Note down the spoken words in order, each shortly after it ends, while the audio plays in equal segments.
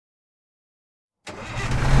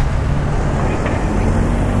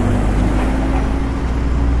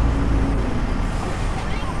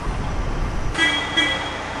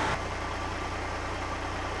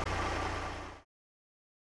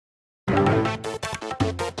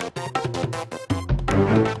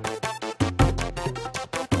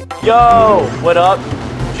Yo, what up?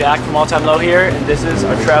 Jack from All Time Low here, and this is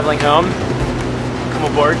our traveling home. Come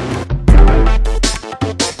aboard.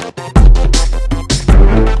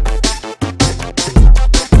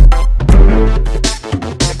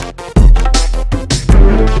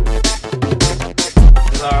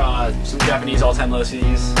 These are some Japanese All Time Low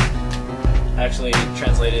CDs, actually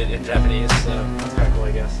translated in Japanese, so that's kind of cool,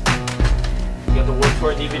 I guess. We got the Warped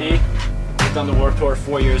Tour DVD. We've done the Warped Tour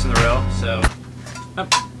 4 years in a row, so.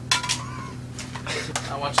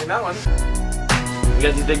 I'm watching that one. We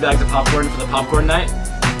got these big bags of popcorn for the popcorn night,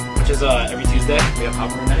 which is every Tuesday. We have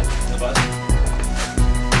popcorn night on the bus.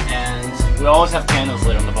 And we always have candles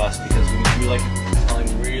lit on the bus because we like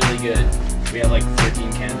smelling really good. We have like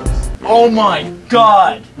 13 candles. Oh my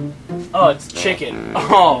god! Oh, it's chicken.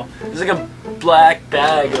 Oh, there's like a black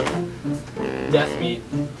bag of death meat.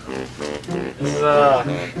 This is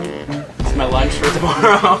my lunch for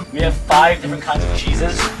tomorrow. We have 5 different kinds of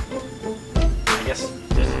cheeses. I guess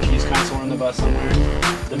there's a cheese console on the bus somewhere.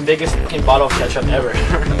 The biggest fucking bottle of ketchup ever.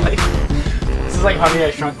 Like, this is like Honey,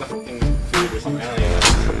 I Shrunk the fucking food or something. I don't even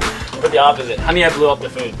know. Or the opposite. Honey, I Blew Up the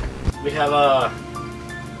food. We have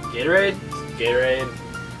Gatorade.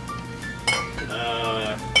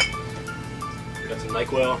 We got some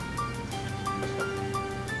NyQuil.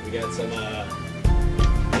 We got some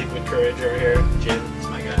Liquid Courage over here. Gin. It's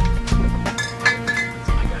my guy. It's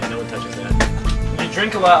my guy. No one touches that. We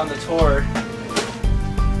drink a lot on the tour.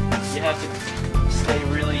 You have to stay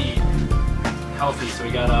really healthy, so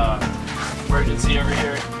we got Emergency over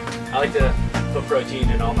here. I like to put protein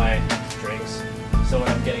in all my drinks, so when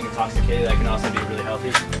I'm getting intoxicated I can also be really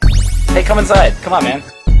healthy. Hey, come inside. Come on, man.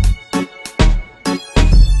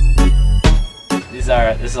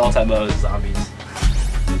 This is All Time Low's Zombies.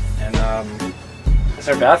 And this is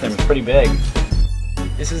our bathroom. It's pretty big.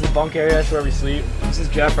 This is the bunk area. That's where we sleep. This is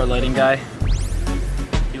Jeff, our lighting guy.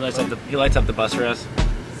 He lights up the bus for us.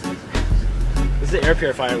 This is the air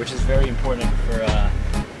purifier, which is very important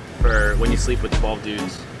for when you sleep with 12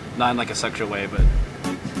 dudes. Not in like a sexual way, but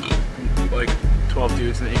like 12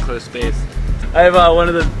 dudes in an enclosed space. I have one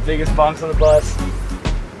of the biggest bunks on the bus.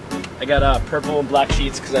 I got purple and black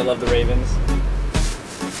sheets because I love the Ravens.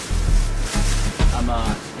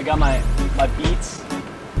 I got my Beats.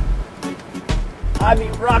 I be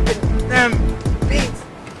rocking them Beats.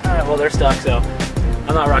 Alright, well they're stuck, so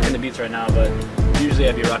I'm not rocking the Beats right now, but usually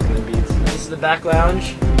I'd be rocking the Beats. This is the back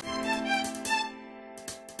lounge.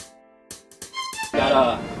 Got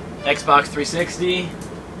a Xbox 360.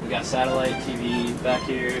 We got satellite TV back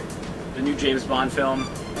here. The new James Bond film.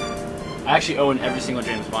 I actually own every single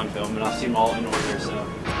James Bond film, and I've seen them all in order, so.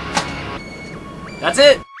 That's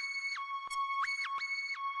it!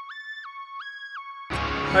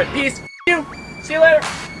 Alright, peace. See you later.